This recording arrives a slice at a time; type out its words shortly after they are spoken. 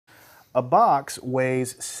a box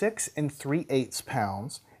weighs 6 3/8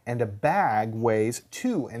 pounds and a bag weighs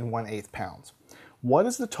 2 1/8 pounds. What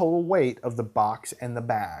is the total weight of the box and the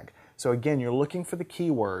bag? So again, you're looking for the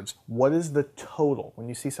keywords. What is the total? When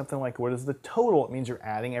you see something like what is the total, it means you're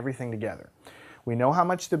adding everything together. We know how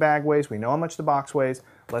much the bag weighs, we know how much the box weighs.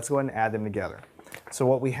 Let's go ahead and add them together. So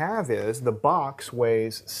what we have is the box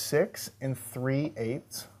weighs 6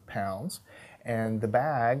 3/8 pounds and the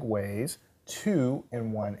bag weighs 2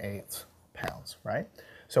 1/8 pounds, right?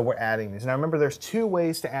 So we're adding these. Now remember, there's two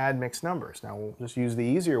ways to add mixed numbers. Now we'll just use the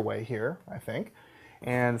easier way here, I think.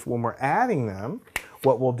 And when we're adding them,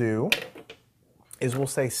 what we'll do is we'll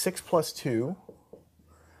say 6 plus 2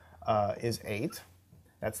 is 8.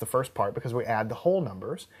 That's the first part because we add the whole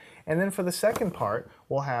numbers. And then for the second part,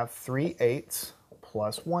 we'll have 3/8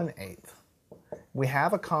 plus 1/8. We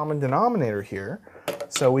have a common denominator here,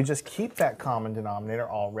 so we just keep that common denominator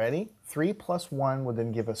already. 3 plus 1 would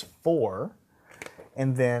then give us 4.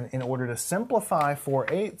 And then in order to simplify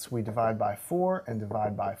 4/8, we divide by 4 and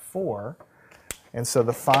divide by 4. And so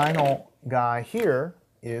the final guy here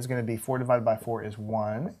is going to be 4 divided by 4 is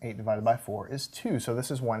 1, 8 divided by 4 is 2. So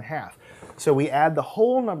this is 1/2. So we add the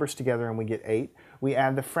whole numbers together and we get 8. We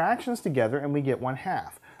add the fractions together and we get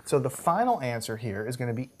 1/2. So the final answer here is going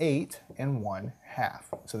to be 8 1/2.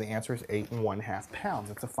 So the answer is 8 1/2 pounds.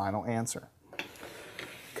 That's the final answer.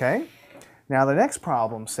 Okay? Now the next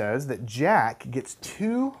problem says that Jack gets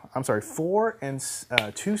 4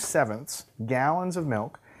 2/7 gallons of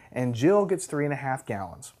milk and Jill gets 3.5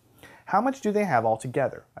 gallons. How much do they have all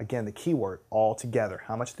together? Again, the key word, all together.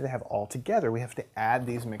 How much do they have all together? We have to add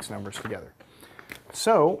these mixed numbers together.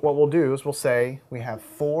 So what we'll do is we'll say we have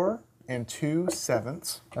 4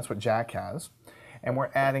 2/7. That's what Jack has. And we're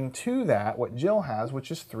adding to that what Jill has,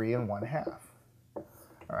 which is 3 1/2. All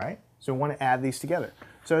right? So we want to add these together.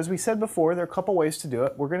 So as we said before, there are a couple ways to do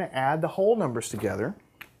it. We're going to add the whole numbers together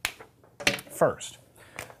first.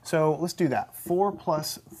 So let's do that. 4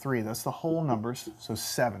 plus 3, that's the whole numbers, so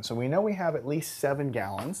 7. So we know we have at least 7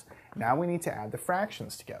 gallons. Now we need to add the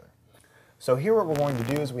fractions together. So here what we're going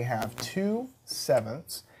to do is we have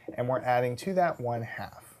 2/7, and we're adding to that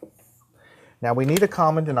 1/2. Now we need a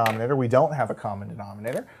common denominator. We don't have a common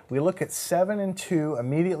denominator. We look at 7 and 2,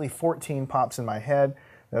 immediately 14 pops in my head.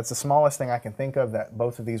 That's the smallest thing I can think of that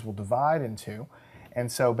both of these will divide into.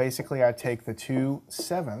 And so basically I take the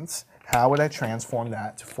 2/7. How would I transform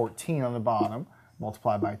that to 14 on the bottom?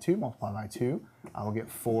 Multiply by 2, multiply by 2. I will get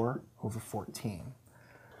 4 over 14.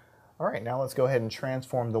 All right, now let's go ahead and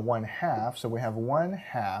transform the 1/2. So we have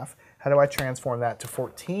 1/2. How do I transform that to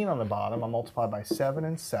 14 on the bottom? I'll multiply by 7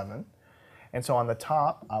 and 7. And so on the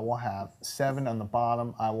top, I will have 7. On the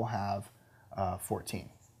bottom, I will have 14.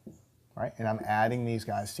 All right, and I'm adding these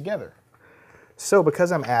guys together. So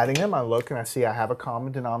because I'm adding them, I look and I see I have a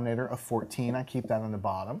common denominator of 14. I keep that on the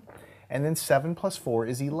bottom. And then 7 plus 4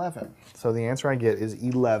 is 11. So the answer I get is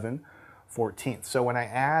 11/14. So when I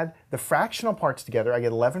add the fractional parts together, I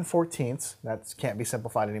get 11/14. That can't be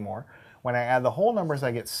simplified anymore. When I add the whole numbers,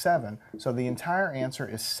 I get 7. So the entire answer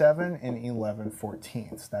is 7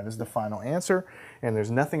 11/14. That is the final answer. And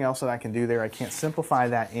there's nothing else that I can do there. I can't simplify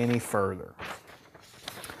that any further.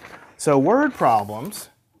 So word problems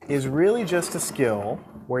is really just a skill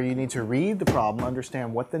where you need to read the problem,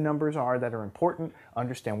 understand what the numbers are that are important,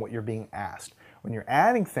 understand what you're being asked. When you're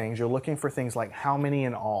adding things, you're looking for things like how many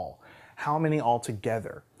in all, how many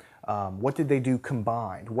altogether, what did they do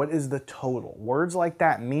combined, what is the total. Words like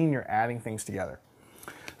that mean you're adding things together.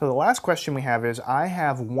 So the last question we have is, I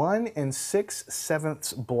have 1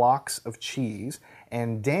 6/7 blocks of cheese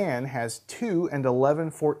and Dan has 2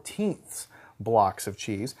 11/14 blocks of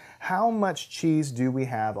cheese. How much cheese do we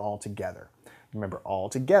have all together? Remember, all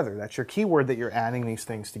together. That's your keyword that you're adding these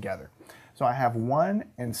things together. So I have 1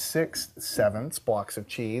 6/7 blocks of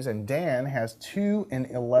cheese, and Dan has 2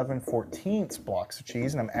 11/14 blocks of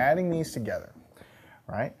cheese, and I'm adding these together,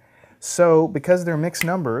 right? So because they're mixed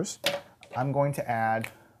numbers, I'm going to add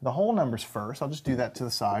the whole numbers first. I'll just do that to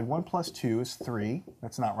the side. 1 plus 2 is 3.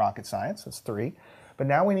 That's not rocket science. That's 3. But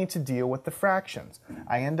now we need to deal with the fractions.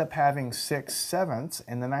 I end up having 6/7,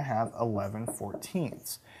 and then I have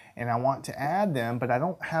 11/14. And I want to add them, but I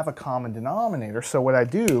don't have a common denominator. So what I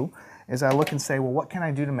do is I look and say, well, what can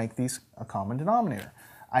I do to make these a common denominator?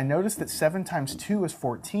 I notice that 7 times 2 is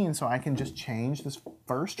 14, so I can just change this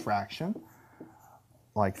first fraction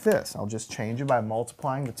like this. I'll just change it by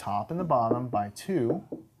multiplying the top and the bottom by 2,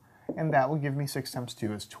 and that will give me 6 times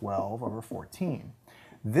 2 is 12 over 14.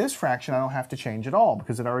 This fraction I don't have to change at all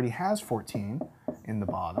because it already has 14 in the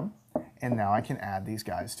bottom, and now I can add these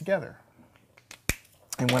guys together.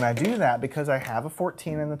 And when I do that, because I have a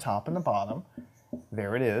 14 in the top and the bottom,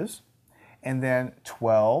 there it is. And then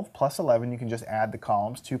 12 plus 11, you can just add the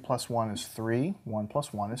columns. 2 plus 1 is 3, 1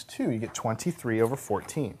 plus 1 is 2. You get 23 over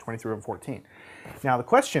 14, 23 over 14. Now the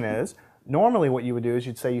question is, normally what you would do is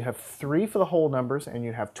you'd say you have 3 for the whole numbers and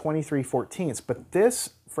you'd have 23 14ths, but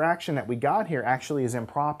this fraction that we got here actually is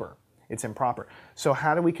improper. It's improper. So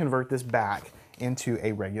how do we convert this back into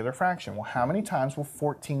a regular fraction? Well, how many times will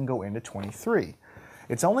 14 go into 23?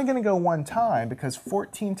 It's only going to go one time because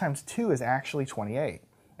 14 times 2 is actually 28,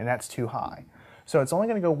 and that's too high. So it's only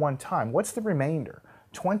going to go one time. What's the remainder?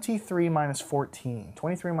 23 minus 14.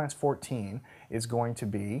 23 minus 14 is going to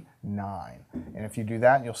be 9. And if you do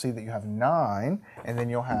that, you'll see that you have 9, and then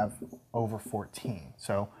you'll have over 14.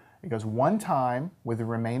 So it goes one time with a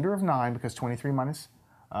remainder of 9 because 23 minus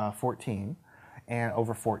 14 and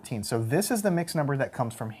over 14. So this is the mixed number that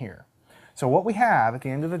comes from here. So what we have at the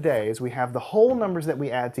end of the day is we have the whole numbers that we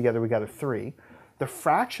add together, we got a 3. The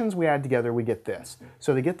fractions we add together, we get this.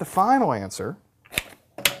 So to get the final answer,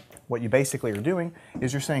 what you basically are doing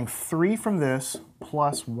is you're saying 3 from this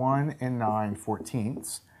plus 1 and 9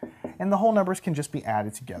 14ths. And the whole numbers can just be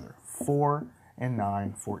added together. 4 and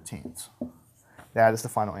 9 14ths. That is the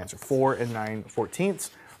final answer. 4 and 9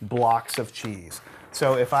 14ths blocks of cheese.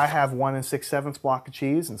 So if I have 1 and 6/7 block of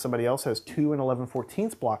cheese and somebody else has 2 and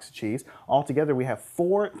 11/14 blocks of cheese, altogether we have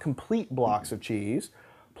 4 complete blocks of cheese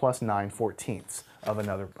plus 9/14 of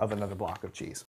another block of cheese.